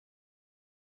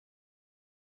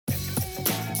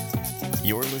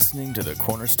You're listening to the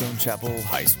Cornerstone Chapel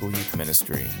High School Youth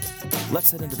Ministry. Let's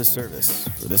head into the service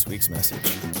for this week's message.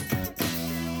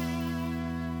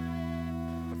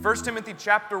 1 Timothy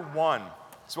chapter 1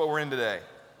 is what we're in today.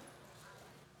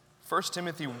 1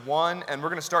 Timothy 1, and we're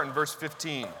going to start in verse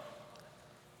 15.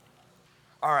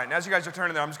 All right, and as you guys are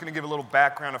turning there, I'm just going to give a little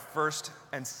background of 1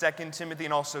 and 2 Timothy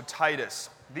and also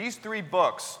Titus. These three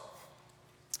books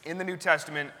in the New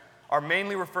Testament are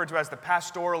mainly referred to as the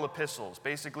pastoral epistles,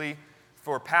 basically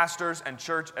for pastors and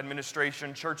church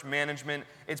administration, church management.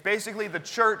 It's basically the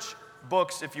church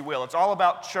books, if you will. It's all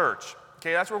about church.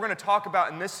 Okay, that's what we're going to talk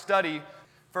about in this study,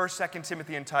 1st, 2nd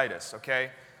Timothy, and Titus,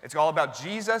 okay? It's all about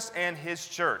Jesus and his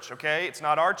church, okay? It's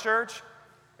not our church.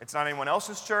 It's not anyone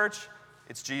else's church.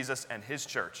 It's Jesus and his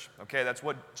church, okay? That's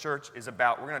what church is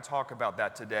about. We're going to talk about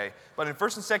that today. But in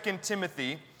 1st and 2nd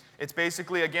Timothy, it's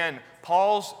basically, again,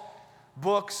 Paul's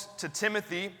books to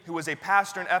Timothy, who was a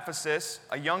pastor in Ephesus,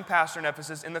 a young pastor in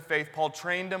Ephesus in the faith. Paul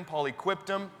trained him, Paul equipped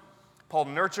him, Paul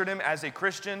nurtured him as a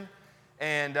Christian,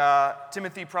 and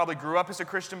Timothy probably grew up as a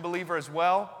Christian believer as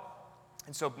well.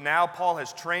 And so now Paul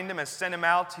has trained him, has sent him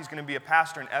out. He's going to be a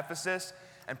pastor in Ephesus,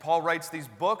 and Paul writes these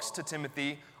books to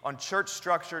Timothy on church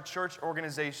structure, church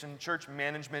organization, church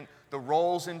management, the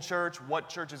roles in church, what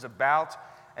church is about,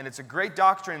 and it's a great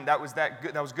doctrine that was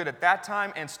good at that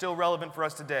time and still relevant for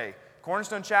us today.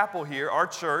 Cornerstone Chapel here, our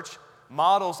church,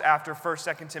 models after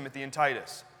 1st, 2nd Timothy, and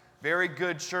Titus. Very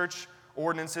good church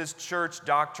ordinances, church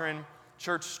doctrine,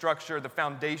 church structure, the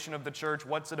foundation of the church,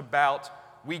 what's it about.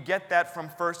 We get that from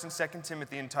 1st and 2nd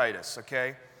Timothy and Titus,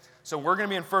 okay? So we're going to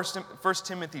be in 1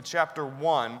 Timothy chapter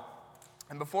 1.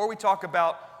 And before we talk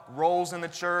about roles in the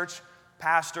church,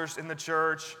 pastors in the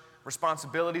church,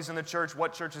 responsibilities in the church,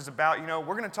 what church is about,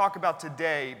 we're going to talk about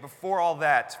today, before all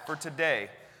that, for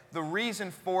today, the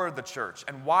reason for the church,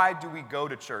 and why do we go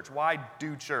to church? Why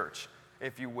do church,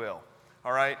 if you will?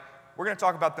 All right? We're going to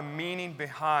talk about the meaning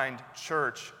behind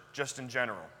church just in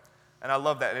general. And I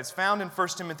love that. And it's found in 1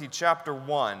 Timothy chapter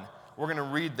 1. We're going to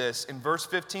read this. In verse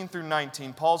 15 through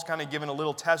 19, Paul's kind of given a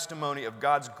little testimony of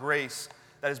God's grace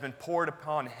that has been poured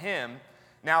upon him.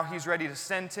 Now he's ready to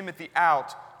send Timothy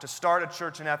out to start a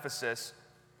church in Ephesus,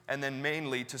 and then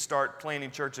mainly to start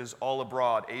planting churches all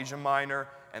abroad, Asia Minor,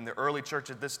 and the early church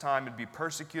at this time would be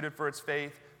persecuted for its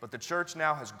faith, but the church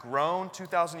now has grown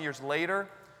 2,000 years later.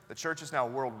 The church is now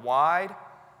worldwide,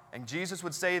 and Jesus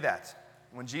would say that.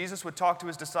 When Jesus would talk to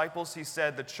his disciples, he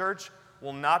said, the church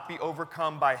will not be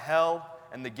overcome by hell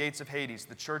and the gates of Hades.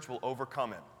 The church will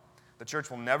overcome it. The church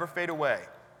will never fade away.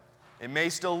 It may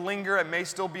still linger, it may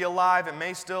still be alive, it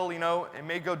may still, it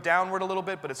may go downward a little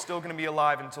bit, but it's still going to be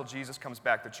alive until Jesus comes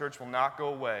back. The church will not go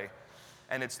away.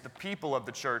 And it's the people of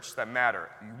the church that matter.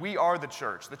 We are the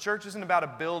church. The church isn't about a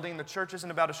building. The church isn't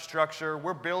about a structure.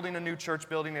 We're building a new church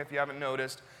building, if you haven't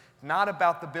noticed. Not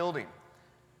about the building.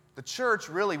 The church,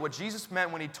 really, what Jesus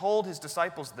meant when he told his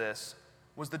disciples this,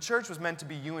 was the church was meant to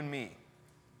be you and me.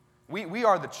 We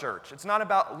are the church. It's not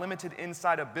about limited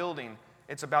inside a building.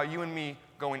 It's about you and me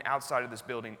going outside of this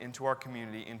building, into our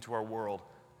community, into our world,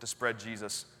 to spread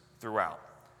Jesus throughout.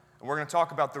 And we're going to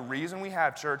talk about the reason we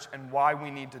have church and why we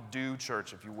need to do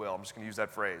church, if you will. I'm just going to use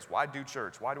that phrase. Why do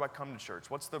church? Why do I come to church?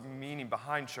 What's the meaning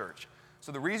behind church?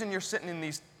 So the reason you're sitting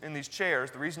in these chairs,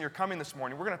 the reason you're coming this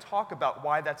morning, we're going to talk about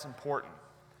why that's important.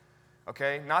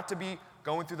 Okay? Not to be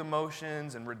going through the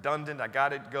motions and redundant. I got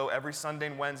to go every Sunday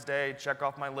and Wednesday, check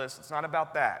off my list. It's not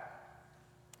about that.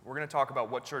 We're going to talk about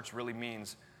what church really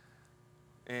means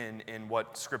in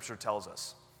what Scripture tells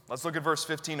us. Let's look at verse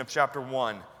 15 of chapter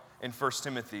 1. In 1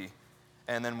 Timothy,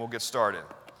 and then we'll get started.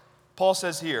 Paul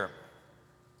says here,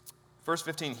 verse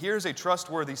 15, here's a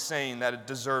trustworthy saying that it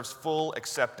deserves full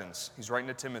acceptance. He's writing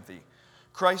to Timothy.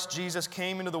 Christ Jesus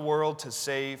came into the world to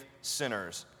save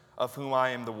sinners, of whom I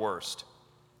am the worst.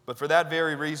 But for that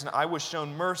very reason I was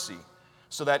shown mercy,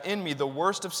 so that in me, the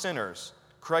worst of sinners,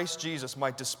 Christ Jesus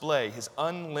might display his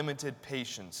unlimited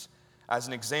patience as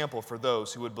an example for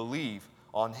those who would believe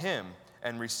on him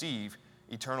and receive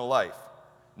eternal life.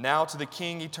 Now to the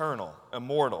King eternal,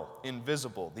 immortal,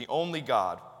 invisible, the only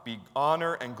God, be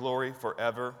honor and glory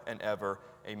forever and ever.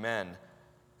 Amen.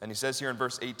 And he says here in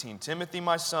verse 18, Timothy,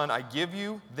 my son, I give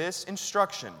you this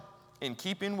instruction in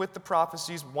keeping with the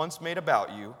prophecies once made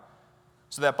about you,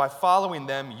 so that by following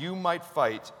them you might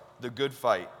fight the good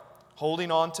fight,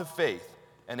 holding on to faith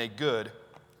and a good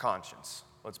conscience.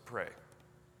 Let's pray.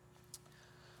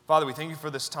 Father, we thank you for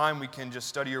this time we can just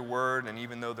study your word, and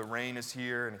even though the rain is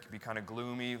here and it can be kind of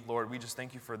gloomy, Lord, we just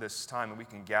thank you for this time that we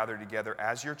can gather together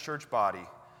as your church body,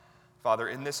 Father,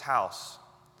 in this house,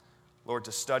 Lord,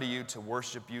 to study you, to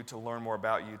worship you, to learn more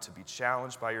about you, to be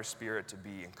challenged by your Spirit, to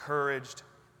be encouraged,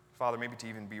 Father, maybe to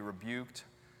even be rebuked,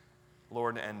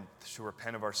 Lord, and to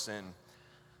repent of our sin.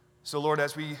 So, Lord,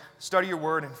 as we study your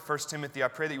word in 1 Timothy, I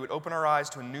pray that you would open our eyes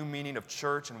to a new meaning of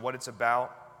church and what it's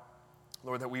about.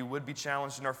 Lord, that we would be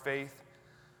challenged in our faith.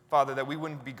 Father, that we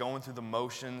wouldn't be going through the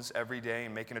motions every day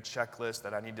and making a checklist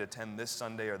that I need to attend this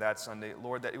Sunday or that Sunday.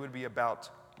 Lord, that it would be about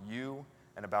you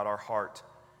and about our heart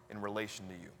in relation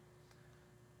to you.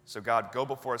 So, God, go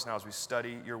before us now as we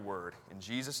study your word. In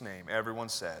Jesus' name, everyone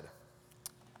said,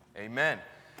 amen.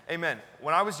 Amen.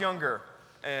 When I was younger,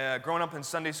 growing up in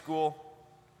Sunday school,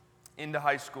 into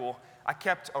high school, I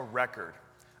kept a record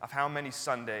of how many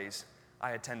Sundays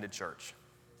I attended church.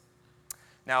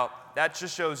 Now, that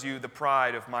just shows you the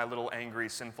pride of my little angry,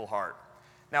 sinful heart.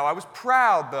 Now, I was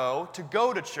proud, though, to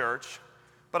go to church,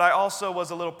 but I also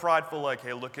was a little prideful, like,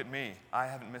 hey, look at me. I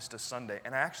haven't missed a Sunday.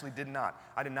 And I actually did not.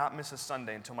 I did not miss a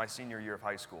Sunday until my senior year of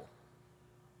high school.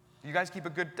 Do you guys keep a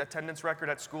good attendance record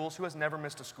at schools? Who has never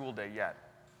missed a school day yet?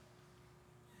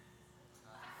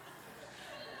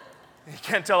 You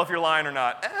can't tell if you're lying or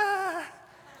not.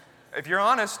 If you're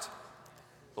honest,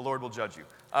 the Lord will judge you.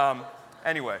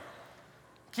 Anyway,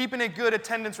 keeping a good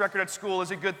attendance record at school is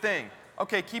a good thing.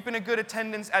 Okay, keeping a good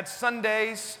attendance at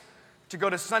Sundays, to go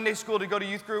to Sunday school, to go to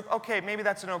youth group, okay, maybe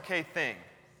that's an okay thing.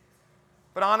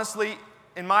 But honestly,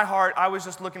 in my heart, I was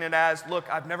just looking at it as, look,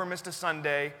 I've never missed a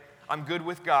Sunday. I'm good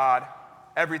with God.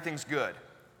 Everything's good.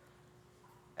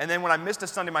 And then when I missed a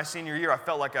Sunday my senior year, I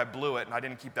felt like I blew it, and I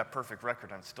didn't keep that perfect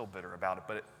record. I'm still bitter about it,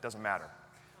 but it doesn't matter.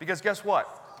 Because guess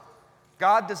what?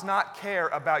 God does not care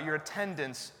about your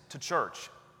attendance to church.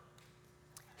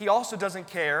 He also doesn't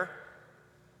care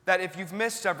that if you've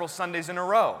missed several Sundays in a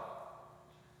row.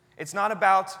 It's not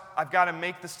about, I've got to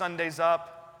make the Sundays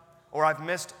up, or I've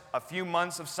missed a few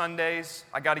months of Sundays,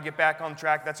 I got to get back on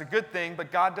track. That's a good thing,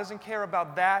 but God doesn't care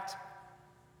about that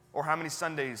or how many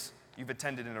Sundays you've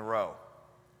attended in a row.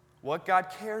 What God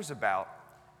cares about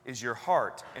is your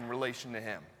heart in relation to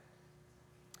Him.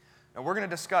 Now, we're going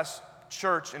to discuss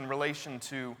church in relation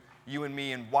to you and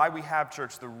me and why we have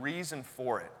church, the reason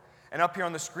for it. And up here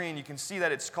on the screen, you can see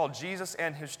that it's called Jesus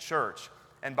and His Church.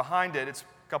 And behind it, it's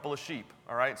a couple of sheep,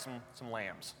 all right, some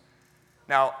lambs.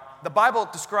 Now, the Bible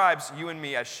describes you and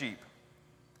me as sheep.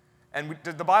 And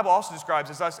the Bible also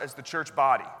describes us as the church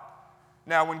body.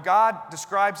 Now, when God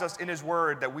describes us in His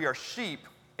Word that we are sheep,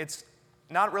 it's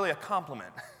not really a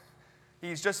compliment.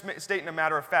 He's just stating a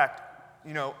matter of fact.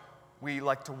 You know, we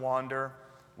like to wander.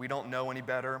 We don't know any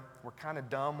better. We're kind of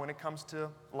dumb when it comes to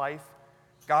life.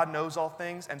 God knows all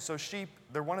things, and so sheep,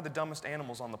 they're one of the dumbest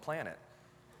animals on the planet.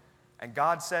 And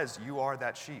God says, you are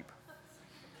that sheep.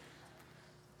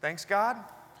 Thanks, God?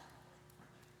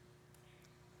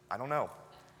 I don't know.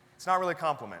 It's not really a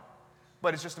compliment,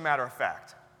 but it's just a matter of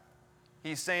fact.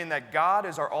 He's saying that God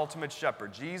is our ultimate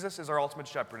shepherd. Jesus is our ultimate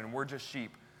shepherd, and we're just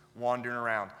sheep wandering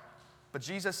around. But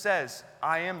Jesus says,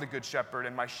 I am the good shepherd,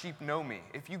 and my sheep know me.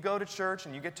 If you go to church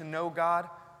and you get to know God,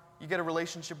 you get a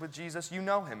relationship with Jesus, you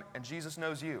know Him, and Jesus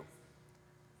knows you.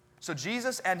 So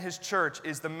Jesus and His church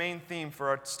is the main theme for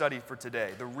our study for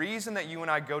today. The reason that you and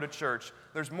I go to church,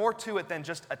 there's more to it than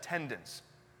just attendance.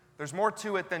 There's more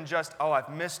to it than just, oh, I've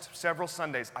missed several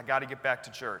Sundays, I got to get back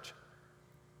to church.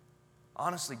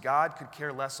 Honestly, God could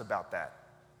care less about that.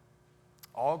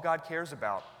 All God cares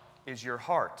about is your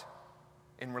heart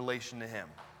in relation to Him.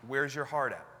 Where's your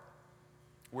heart at?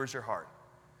 Where's your heart?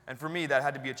 And for me, that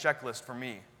had to be a checklist for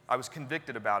me. I was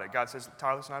convicted about it. God says,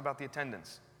 Tyler, it's not about the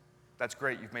attendance. That's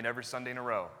great. You've made every Sunday in a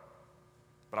row.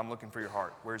 But I'm looking for your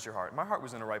heart. Where's your heart? My heart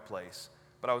was in the right place.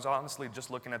 But I was honestly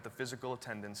just looking at the physical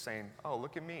attendance saying, oh,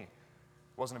 look at me. It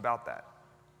wasn't about that.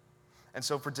 And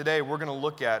so for today, we're going to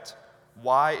look at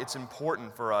why it's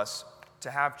important for us to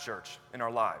have church in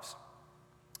our lives.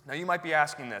 Now, you might be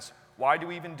asking this. Why do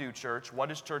we even do church?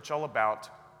 What is church all about?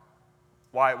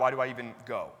 Why do I even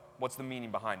go? What's the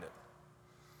meaning behind it?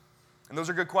 And those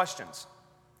are good questions.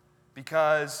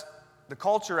 Because the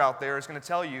culture out there is going to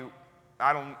tell you,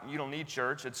 you don't need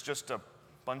church. It's just a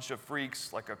bunch of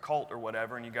freaks, like a cult or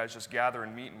whatever, and you guys just gather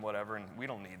and meet and whatever, and we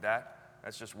don't need that.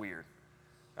 That's just weird.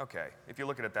 Okay, if you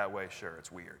look at it that way, sure,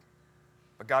 it's weird.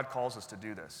 But God calls us to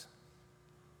do this.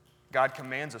 God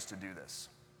commands us to do this.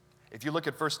 If you look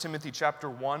at 1 Timothy chapter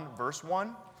 1, verse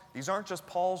 1, these aren't just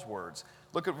Paul's words.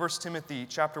 Look at 1 Timothy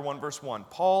chapter 1, verse 1.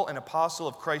 Paul, an apostle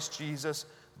of Christ Jesus,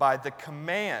 by the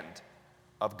command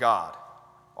of God,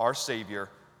 our Savior,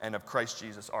 and of Christ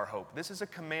Jesus, our hope. This is a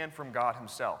command from God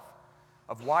Himself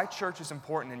of why church is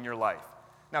important in your life.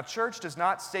 Now, church does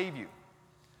not save you.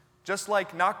 Just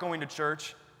like not going to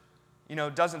church,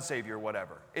 doesn't save you or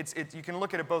whatever. You can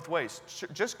look at it both ways.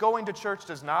 Just going to church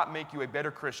does not make you a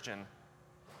better Christian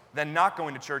than not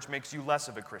going to church makes you less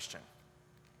of a Christian.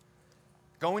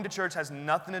 Going to church has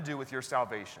nothing to do with your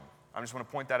salvation. I just want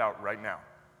to point that out right now.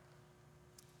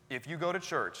 If you go to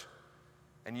church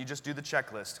and you just do the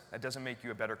checklist, that doesn't make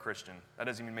you a better Christian. That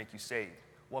doesn't even make you saved.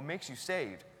 What makes you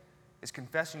saved is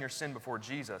confessing your sin before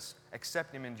Jesus,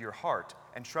 accepting him into your heart,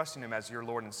 and trusting him as your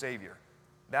Lord and Savior.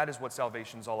 That is what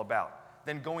salvation is all about.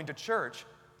 Then going to church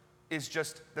is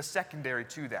just the secondary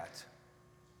to that.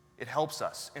 It helps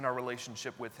us in our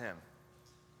relationship with him.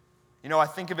 You know, I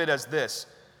think of it as this.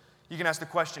 You can ask the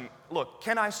question, look,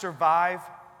 can I survive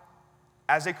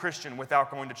as a Christian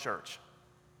without going to church?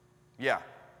 Yeah,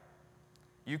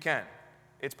 you can.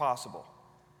 It's possible.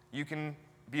 You can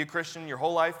be a Christian your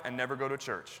whole life and never go to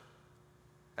church.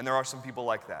 And there are some people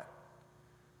like that.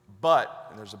 But,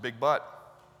 and there's a big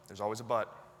but, there's always a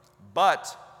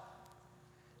but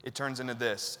it turns into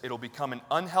this. It'll become an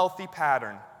unhealthy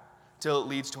pattern till it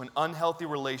leads to an unhealthy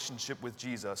relationship with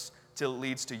Jesus, till it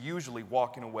leads to usually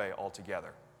walking away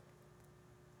altogether.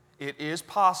 It is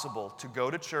possible to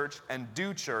go to church and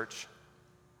do church,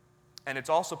 and it's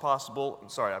also possible,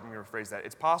 I'm going to rephrase that.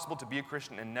 It's possible to be a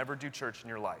Christian and never do church in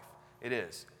your life. It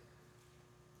is.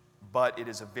 But it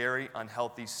is a very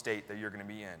unhealthy state that you're going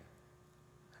to be in.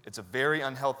 It's a very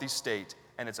unhealthy state,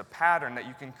 and it's a pattern that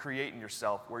you can create in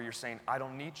yourself where you're saying, I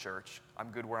don't need church, I'm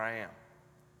good where I am.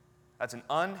 That's an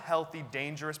unhealthy,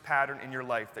 dangerous pattern in your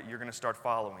life that you're going to start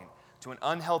following, to an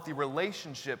unhealthy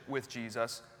relationship with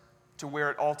Jesus, to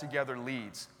where it altogether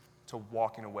leads to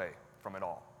walking away from it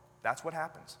all. That's what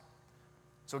happens.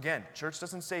 So again, church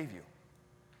doesn't save you,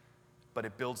 but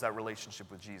it builds that relationship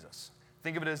with Jesus.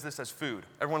 Think of it as this, as food.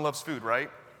 Everyone loves food,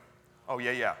 right? Oh,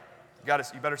 yeah.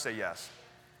 You better say yes.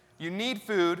 You need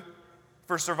food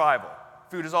for survival.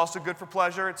 Food is also good for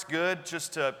pleasure. It's good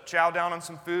just to chow down on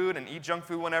some food and eat junk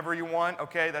food whenever you want.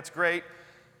 Okay, that's great.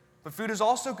 But food is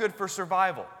also good for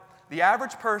survival. The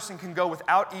average person can go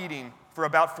without eating for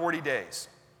about 40 days.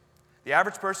 The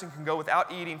average person can go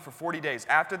without eating for 40 days.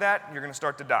 After that, you're going to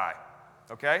start to die.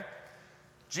 Okay?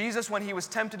 Jesus, when he was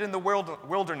tempted in the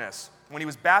wilderness, when he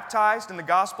was baptized in the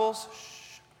Gospels,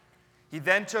 he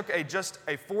then took a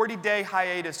 40-day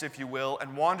hiatus, if you will,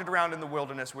 and wandered around in the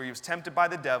wilderness where he was tempted by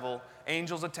the devil.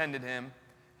 Angels attended him,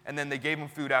 and then they gave him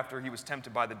food after he was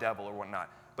tempted by the devil or whatnot.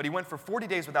 But he went for 40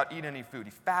 days without eating any food.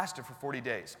 He fasted for 40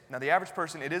 days. Now, the average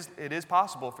person, it is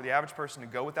possible for the average person to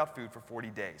go without food for 40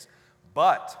 days.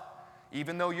 But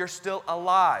even though you're still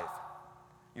alive,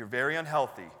 you're very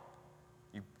unhealthy.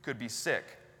 You could be sick,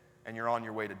 and you're on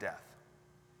your way to death.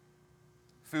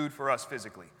 Food for us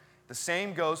physically. The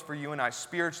same goes for you and I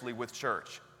spiritually with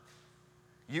church.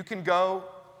 You can go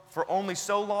for only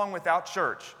so long without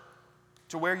church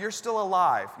to where you're still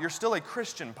alive. You're still a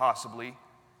Christian, possibly.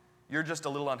 You're just a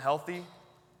little unhealthy.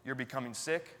 You're becoming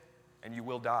sick, and you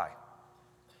will die.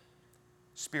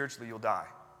 Spiritually, you'll die.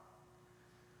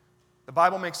 The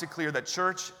Bible makes it clear that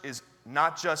church is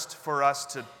not just for us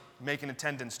to make an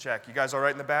attendance check. You guys all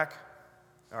right in the back?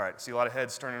 All right, see a lot of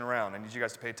heads turning around. I need you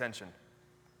guys to pay attention.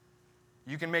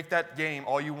 You can make that game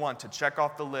all you want to check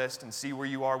off the list and see where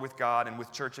you are with God and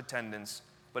with church attendance,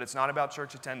 but it's not about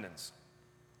church attendance.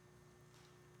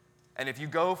 And if you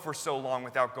go for so long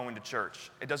without going to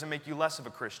church, it doesn't make you less of a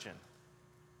Christian.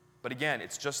 But again,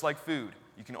 it's just like food.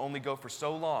 You can only go for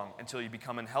so long until you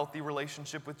become in healthy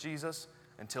relationship with Jesus,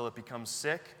 until it becomes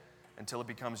sick, until it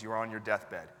becomes you're on your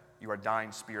deathbed. You are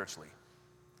dying spiritually.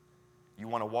 You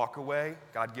want to walk away?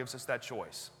 God gives us that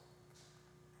choice.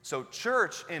 So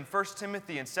church in 1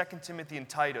 Timothy and 2 Timothy and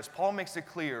Titus, Paul makes it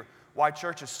clear why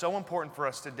church is so important for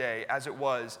us today as it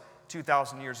was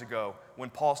 2,000 years ago when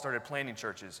Paul started planting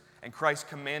churches and Christ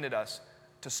commanded us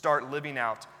to start living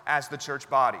out as the church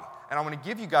body. And I want to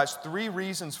give you guys 3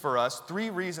 reasons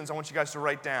I want you guys to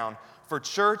write down for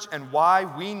church and why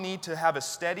we need to have a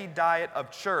steady diet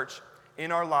of church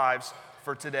in our lives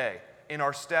for today, in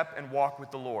our step and walk with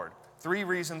the Lord. 3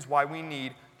 reasons why we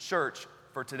need church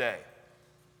for today.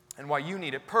 And why you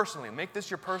need it personally. Make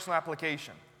this your personal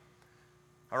application.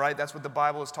 All right, that's what the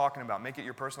Bible is talking about. Make it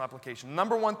your personal application.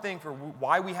 Number one thing for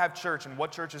why we have church and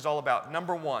what church is all about,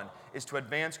 number one, is to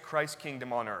advance Christ's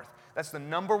kingdom on earth. That's the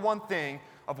number one thing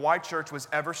of why church was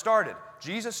ever started.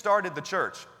 Jesus started the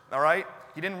church, all right?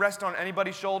 He didn't rest on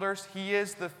anybody's shoulders. He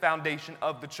is the foundation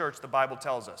of the church, the Bible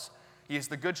tells us. He is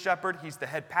the good shepherd. He's the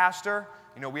head pastor.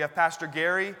 You know, we have Pastor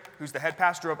Gary, who's the head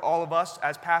pastor of all of us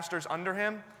as pastors under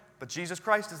him. But Jesus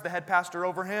Christ is the head pastor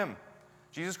over him.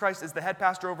 Jesus Christ is the head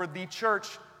pastor over the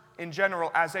church in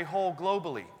general as a whole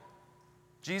globally.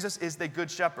 Jesus is the good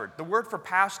shepherd. The word for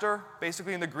pastor,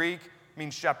 basically in the Greek,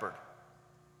 means shepherd.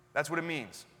 That's what it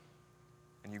means.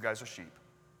 And you guys are sheep.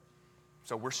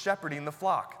 So we're shepherding the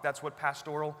flock. That's what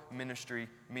pastoral ministry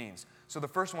means. So the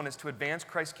first one is to advance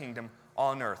Christ's kingdom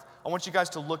on earth. I want you guys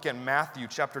to look at Matthew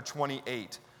chapter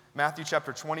 28. Matthew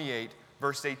chapter 28,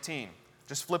 verse 18.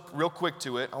 Just flip real quick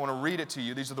to it. I want to read it to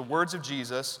you. These are the words of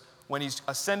Jesus when he's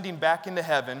ascending back into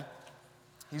heaven.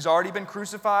 He's already been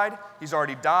crucified. He's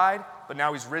already died, but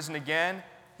now he's risen again.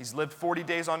 He's lived 40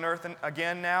 days on earth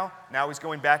again now. Now he's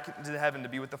going back into heaven to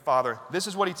be with the Father. This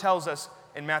is what he tells us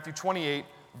in Matthew 28,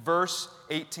 verse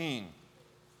 18.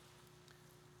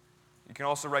 You can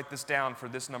also write this down for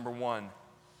this number one,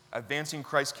 advancing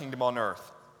Christ's kingdom on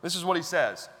earth. This is what he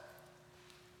says,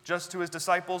 just to his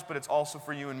disciples, but it's also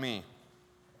for you and me.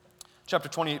 Chapter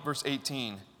 28, verse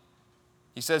 18.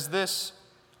 He says this,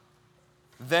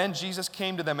 "Then Jesus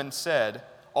came to them and said,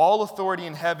 'All authority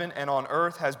in heaven and on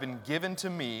earth has been given to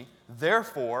me.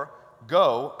 Therefore,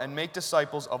 go and make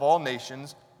disciples of all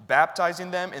nations,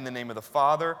 baptizing them in the name of the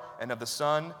Father and of the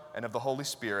Son and of the Holy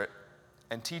Spirit,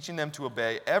 and teaching them to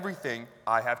obey everything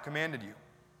I have commanded you.'"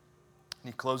 And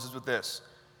he closes with this,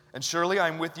 "And surely I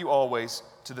am with you always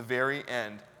to the very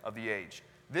end of the age."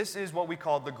 This is what we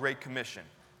call the Great Commission.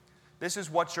 This is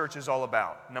what church is all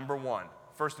about. Number one,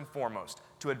 first and foremost,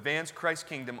 to advance Christ's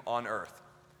kingdom on earth.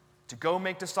 To go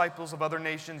make disciples of other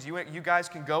nations. You guys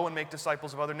can go and make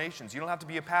disciples of other nations. You don't have to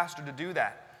be a pastor to do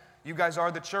that. You guys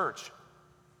are the church.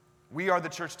 We are the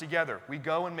church together. We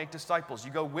go and make disciples.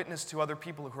 You go witness to other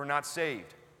people who are not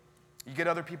saved. You get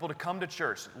other people to come to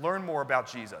church, learn more about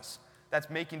Jesus. That's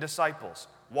making disciples.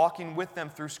 Walking with them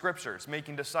through scriptures,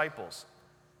 making disciples.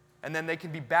 And then they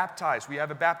can be baptized. We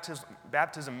have a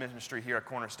baptism ministry here at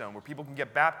Cornerstone where people can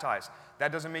get baptized.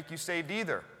 That doesn't make you saved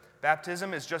either.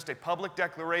 Baptism is just a public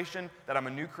declaration that I'm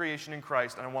a new creation in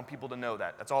Christ, and I want people to know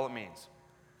that. That's all it means.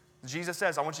 Jesus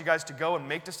says, I want you guys to go and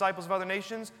make disciples of other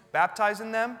nations,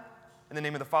 baptizing them in the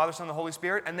name of the Father, Son, and the Holy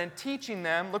Spirit, and then teaching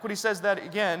them, look what he says that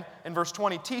again in verse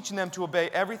 20, teaching them to obey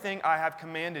everything I have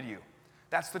commanded you.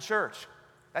 That's the church.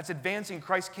 That's advancing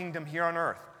Christ's kingdom here on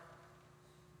earth.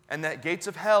 And that gates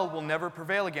of hell will never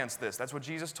prevail against this. That's what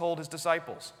Jesus told his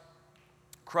disciples.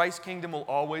 Christ's kingdom will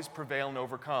always prevail and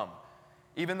overcome.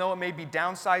 Even though it may be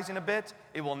downsizing a bit,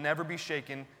 it will never be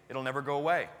shaken. It'll never go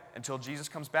away. Until Jesus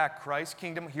comes back, Christ's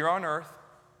kingdom here on earth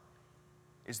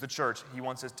is the church. He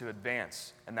wants us to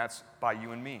advance, and that's by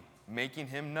you and me, making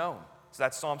him known. So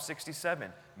that's Psalm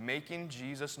 67, making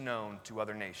Jesus known to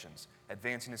other nations,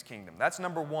 advancing his kingdom. That's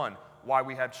number one, why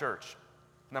we have church.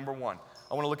 Number one.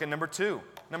 I want to look at number two.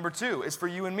 Number two is for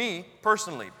you and me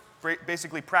personally,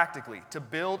 basically practically, to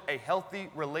build a healthy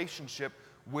relationship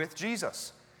with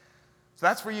Jesus. So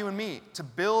that's for you and me, to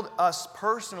build us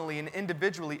personally and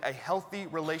individually a healthy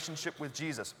relationship with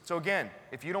Jesus. So again,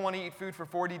 if you don't want to eat food for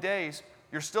 40 days,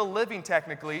 you're still living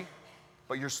technically,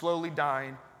 but you're slowly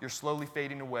dying, you're slowly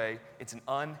fading away. It's an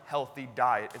unhealthy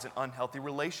diet. It's an unhealthy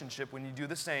relationship when you do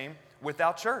the same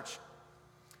without church.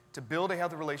 To build a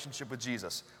healthy relationship with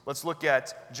Jesus. Let's look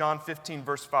at John 15,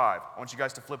 verse 5. I want you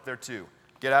guys to flip there too.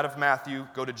 Get out of Matthew,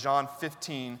 go to John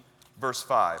 15, verse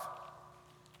 5.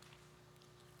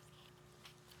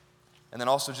 And then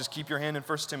also just keep your hand in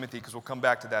 1 Timothy because we'll come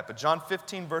back to that. But John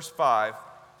 15, verse 5,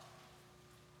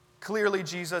 clearly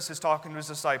Jesus is talking to his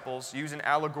disciples using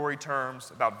allegory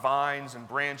terms about vines and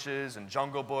branches and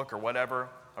Jungle Book or whatever.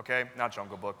 Okay? Not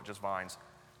Jungle Book, but just vines.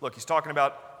 Look, he's talking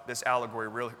about this allegory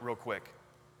real quick.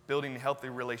 Building a healthy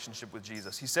relationship with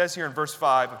Jesus. He says here in verse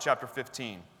 5 of chapter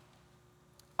 15,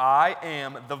 I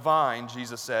am the vine,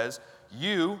 Jesus says.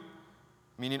 You,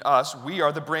 meaning us, we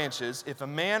are the branches. If a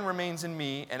man remains in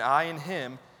me and I in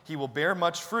him, he will bear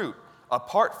much fruit.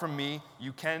 Apart from me,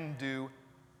 you can do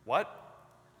what?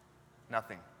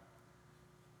 Nothing.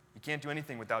 You can't do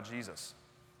anything without Jesus.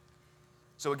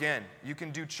 So again, you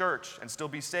can do church and still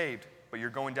be saved, but you're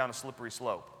going down a slippery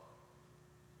slope.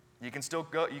 You can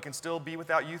still be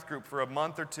without youth group for a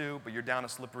month or two, but you're down a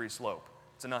slippery slope.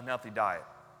 It's an unhealthy diet.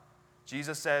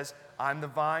 Jesus says, I'm the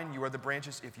vine, you are the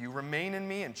branches. If you remain in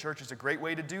me, and church is a great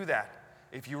way to do that.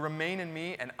 If you remain in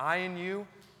me and I in you,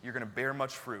 you're going to bear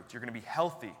much fruit. You're going to be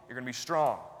healthy. You're going to be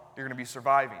strong. You're going to be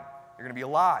surviving. You're going to be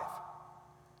alive.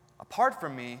 Apart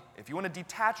from me, if you want to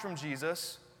detach from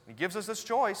Jesus, he gives us this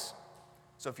choice.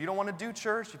 So if you don't want to do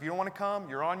church, if you don't want to come,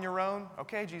 you're on your own.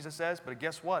 Okay, Jesus says, but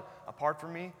guess what? Apart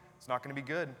from me, it's not going to be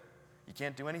good. You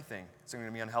can't do anything. It's going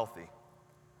to be unhealthy.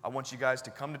 I want you guys to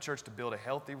come to church to build a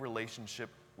healthy relationship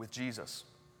with Jesus.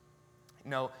 You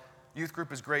know, youth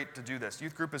group is great to do this.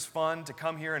 Youth group is fun to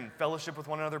come here and fellowship with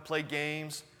one another, play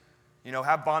games, you know,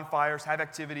 have bonfires, have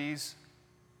activities,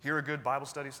 hear a good Bible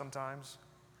study sometimes.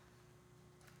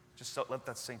 Just let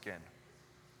that sink in.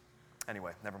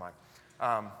 Anyway, never mind.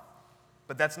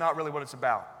 But that's not really what it's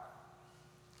about.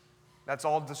 That's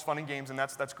all just fun and games, and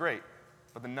that's great.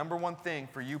 But the number one thing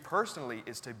for you personally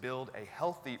is to build a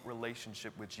healthy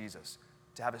relationship with Jesus,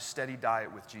 to have a steady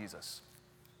diet with Jesus.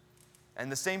 And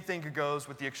the same thing goes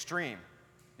with the extreme.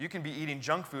 You can be eating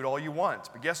junk food all you want,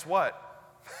 but guess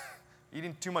what?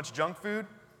 Eating too much junk food,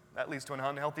 that leads to an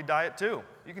unhealthy diet too.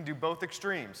 You can do both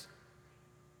extremes.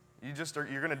 You're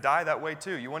going to die that way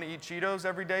too. You want to eat Cheetos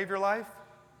every day of your life?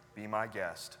 Be my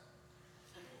guest.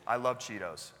 I love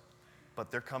Cheetos, but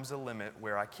there comes a limit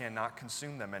where I cannot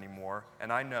consume them anymore,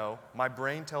 and I know my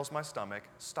brain tells my stomach,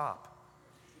 stop.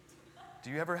 Do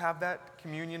you ever have that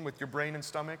communion with your brain and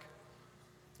stomach?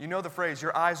 You know the phrase,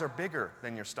 your eyes are bigger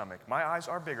than your stomach. My eyes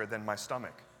are bigger than my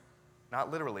stomach.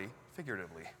 Not literally,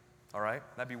 figuratively, all right?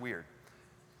 That'd be weird.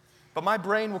 But my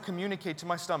brain will communicate to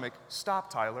my stomach,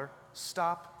 stop, Tyler,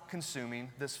 stop consuming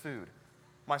this food.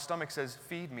 My stomach says,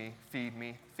 feed me, feed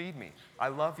me, feed me. I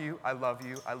love you, I love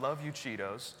you, I love you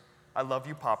Cheetos. I love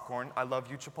you popcorn, I love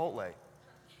you Chipotle.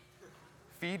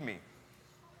 Feed me.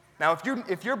 Now, if we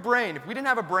didn't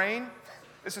have a brain,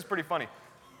 this is pretty funny.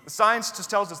 The science just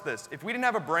tells us this. If we didn't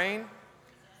have a brain,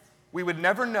 we would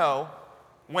never know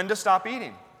when to stop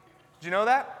eating. Do you know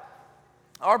that?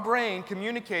 Our brain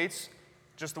communicates,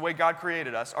 just the way God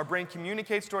created us, our brain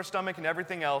communicates to our stomach and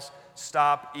everything else,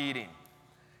 stop eating.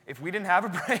 If we didn't have a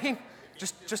brain,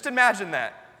 just imagine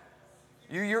that.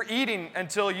 You're eating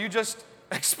until you just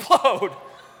explode.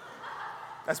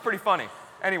 That's pretty funny.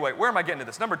 Anyway, where am I getting to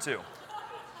this? Number 2,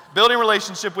 building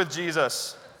relationship with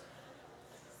Jesus.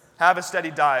 Have a steady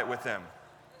diet with him.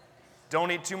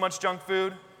 Don't eat too much junk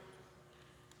food,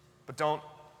 but don't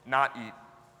not eat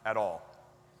at all.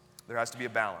 There has to be a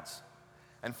balance.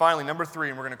 And finally, number 3,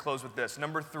 and we're going to close with this.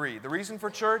 Number 3, the reason for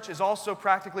church is also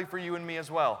practically for you and me as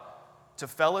well. To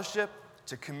fellowship,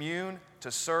 to commune,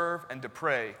 to serve, and to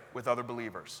pray with other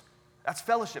believers. That's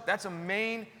fellowship. That's a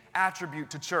main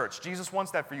attribute to church. Jesus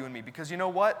wants that for you and me because you know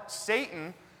what?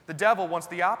 Satan, the devil, wants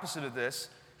the opposite of this.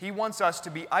 He wants us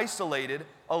to be isolated,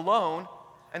 alone,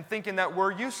 and thinking that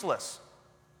we're useless.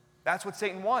 That's what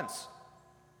Satan wants.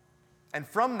 And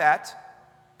from that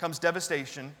comes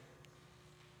devastation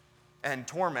and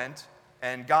torment,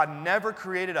 and God never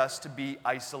created us to be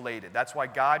isolated. That's why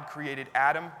God created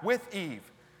Adam with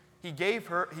Eve. He gave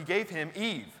him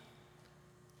Eve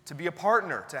to be a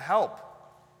partner, to help.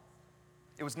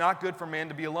 It was not good for man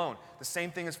to be alone. The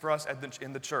same thing is for us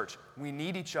in the church. We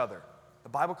need each other. The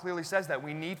Bible clearly says that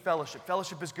we need fellowship.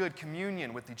 Fellowship is good,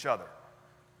 communion with each other.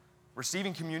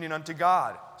 Receiving communion unto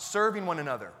God, serving one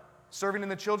another, serving in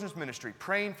the children's ministry,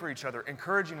 praying for each other,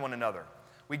 encouraging one another.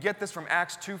 We get this from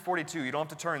Acts 2:42. You don't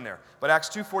have to turn there. But Acts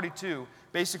 2:42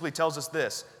 basically tells us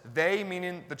this. They,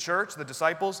 meaning the church, the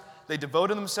disciples, they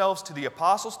devoted themselves to the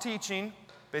apostles' teaching,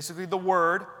 basically the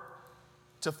word,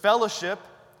 to fellowship,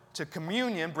 to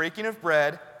communion, breaking of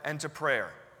bread, and to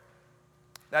prayer.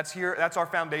 That's our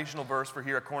foundational verse for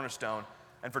here at Cornerstone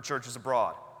and for churches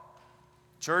abroad.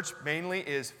 Church mainly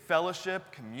is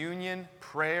fellowship, communion,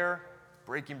 prayer,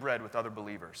 breaking bread with other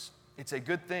believers. It's a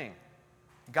good thing.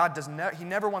 God He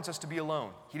never wants us to be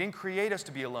alone. He didn't create us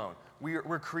to be alone.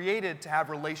 We're created to have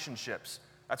relationships.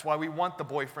 That's why we want the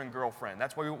boyfriend, girlfriend.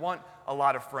 That's why we want a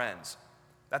lot of friends.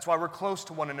 That's why we're close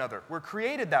to one another. We're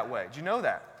created that way. Do you know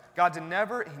that? He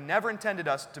never intended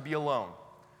us to be alone.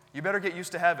 You better get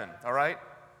used to heaven, all right?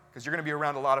 Because you're going to be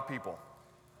around a lot of people.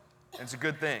 And it's a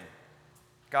good thing.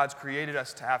 God's created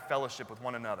us to have fellowship with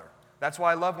one another. That's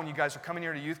why I love when you guys are coming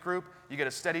here to youth group. You get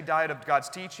a steady diet of God's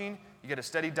teaching. You get a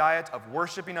steady diet of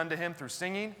worshiping unto Him through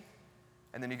singing.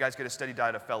 And then you guys get a steady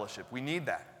diet of fellowship. We need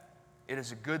that. It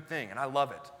is a good thing, and I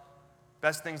love it.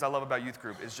 Best things I love about youth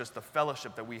group is just the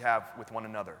fellowship that we have with one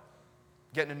another.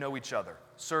 Getting to know each other,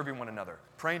 serving one another,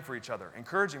 praying for each other,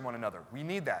 encouraging one another. We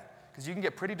need that because you can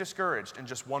get pretty discouraged in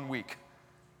just 1 week.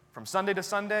 From Sunday to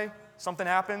Sunday, something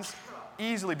happens,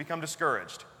 easily become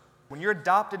discouraged. When you're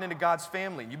adopted into God's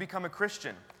family, you become a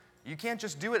Christian. You can't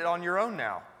just do it on your own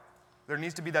now. There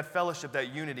needs to be that fellowship,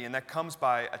 that unity, and that comes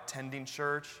by attending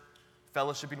church,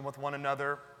 fellowshipping with one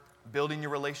another, building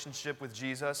your relationship with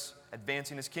Jesus,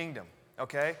 advancing His kingdom,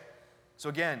 okay? So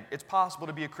again, it's possible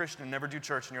to be a Christian and never do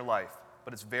church in your life,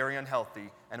 but it's very unhealthy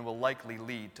and will likely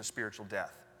lead to spiritual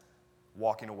death,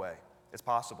 walking away. It's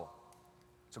possible.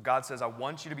 So God says, I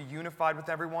want you to be unified with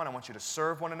everyone. I want you to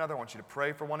serve one another. I want you to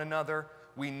pray for one another.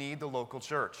 We need the local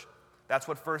church. That's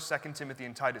what 1st, 2nd Timothy,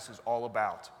 and Titus is all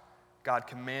about. God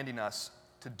commanding us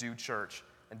to do church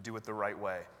and do it the right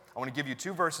way. I want to give you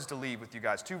 2 verses to leave with you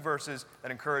guys, 2 verses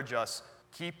that encourage us,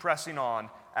 keep pressing on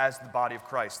as the body of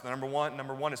Christ. Number one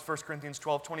is 1 Corinthians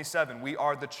 12:27. We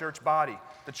are the church body.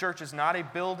 The church is not a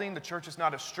building. The church is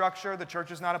not a structure. The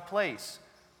church is not a place.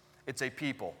 It's a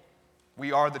people.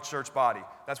 We are the church body.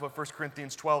 That's what 1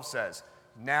 Corinthians 12 says.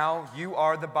 Now you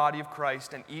are the body of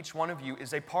Christ, and each one of you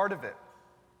is a part of it.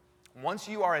 Once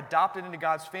you are adopted into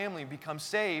God's family and become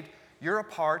saved, you're a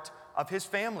part of His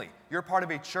family. You're a part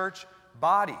of a church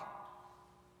body.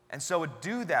 And so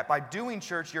do that. By doing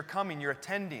church, you're coming, you're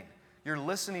attending, you're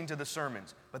listening to the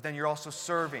sermons, but then you're also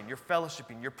serving, you're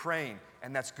fellowshipping, you're praying,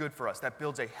 and that's good for us. That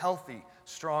builds a healthy,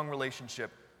 strong relationship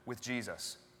with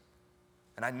Jesus.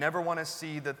 And I never want to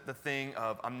see the thing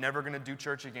of, I'm never going to do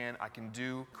church again, I can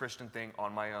do Christian thing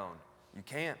on my own. You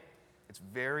can't. It's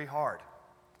very hard.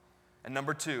 And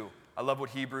number 2, I love what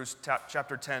Hebrews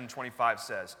chapter 10, 25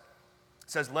 says. It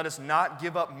says, let us not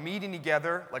give up meeting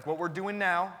together like what we're doing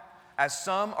now, as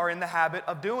some are in the habit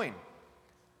of doing.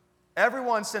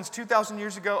 Everyone since 2,000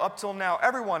 years ago up till now,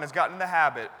 everyone has gotten in the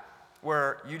habit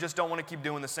where you just don't want to keep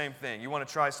doing the same thing. You want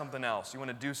to try something else. You want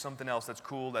to do something else that's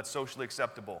cool, that's socially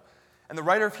acceptable. And the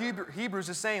writer of Hebrews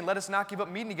is saying, let us not give up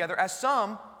meeting together, as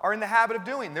some are in the habit of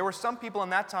doing. There were some people in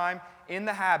that time in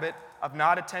the habit of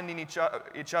not attending each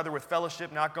other with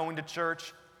fellowship, not going to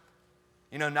church,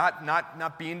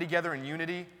 not being together in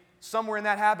unity. Some were in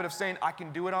that habit of saying, I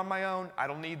can do it on my own, I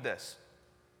don't need this.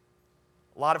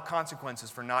 A lot of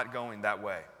consequences for not going that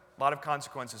way. A lot of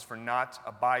consequences for not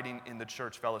abiding in the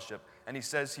church fellowship. And he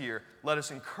says here, let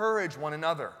us encourage one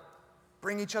another.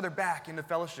 Bring each other back into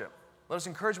fellowship. Let us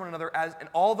encourage one another, and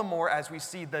all the more as we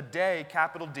see the day,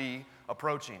 capital D,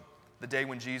 approaching, the day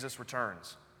when Jesus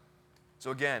returns.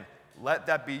 So again, let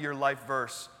that be your life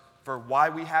verse for why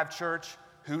we have church.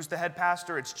 Who's the head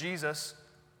pastor? It's Jesus.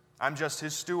 I'm just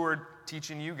his steward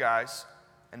teaching you guys.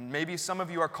 And maybe some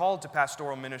of you are called to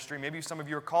pastoral ministry. Maybe some of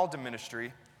you are called to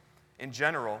ministry in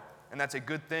general, and that's a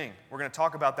good thing. We're going to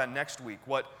talk about that next week,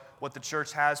 what the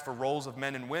church has for roles of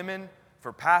men and women,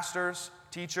 for pastors,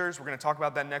 teachers. We're going to talk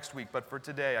about that next week. But for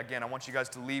today, again, I want you guys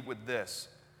to leave with this.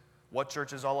 What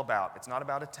church is all about. It's not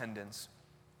about attendance.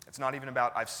 It's not even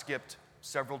about I've skipped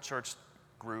several church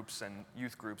groups and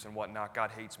youth groups and whatnot.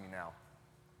 God hates me now.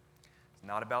 It's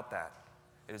not about that.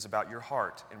 It is about your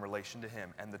heart in relation to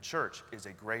Him. And the church is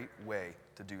a great way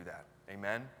to do that.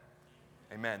 Amen?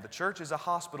 Amen. The church is a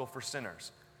hospital for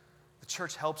sinners. The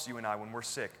church helps you and I when we're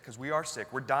sick, because we are sick.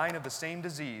 We're dying of the same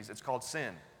disease. It's called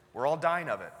sin. We're all dying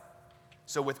of it.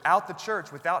 So without the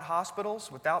church, without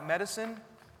hospitals, without medicine,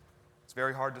 it's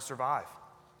very hard to survive.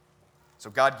 So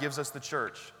God gives us the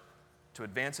church to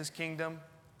advance His kingdom,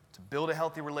 to build a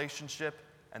healthy relationship,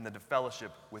 and then to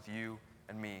fellowship with you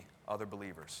and me, other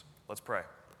believers. Let's pray.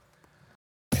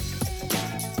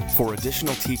 For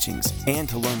additional teachings and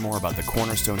to learn more about the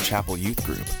Cornerstone Chapel Youth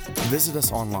Group, visit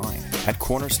us online at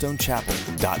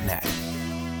cornerstonechapel.net.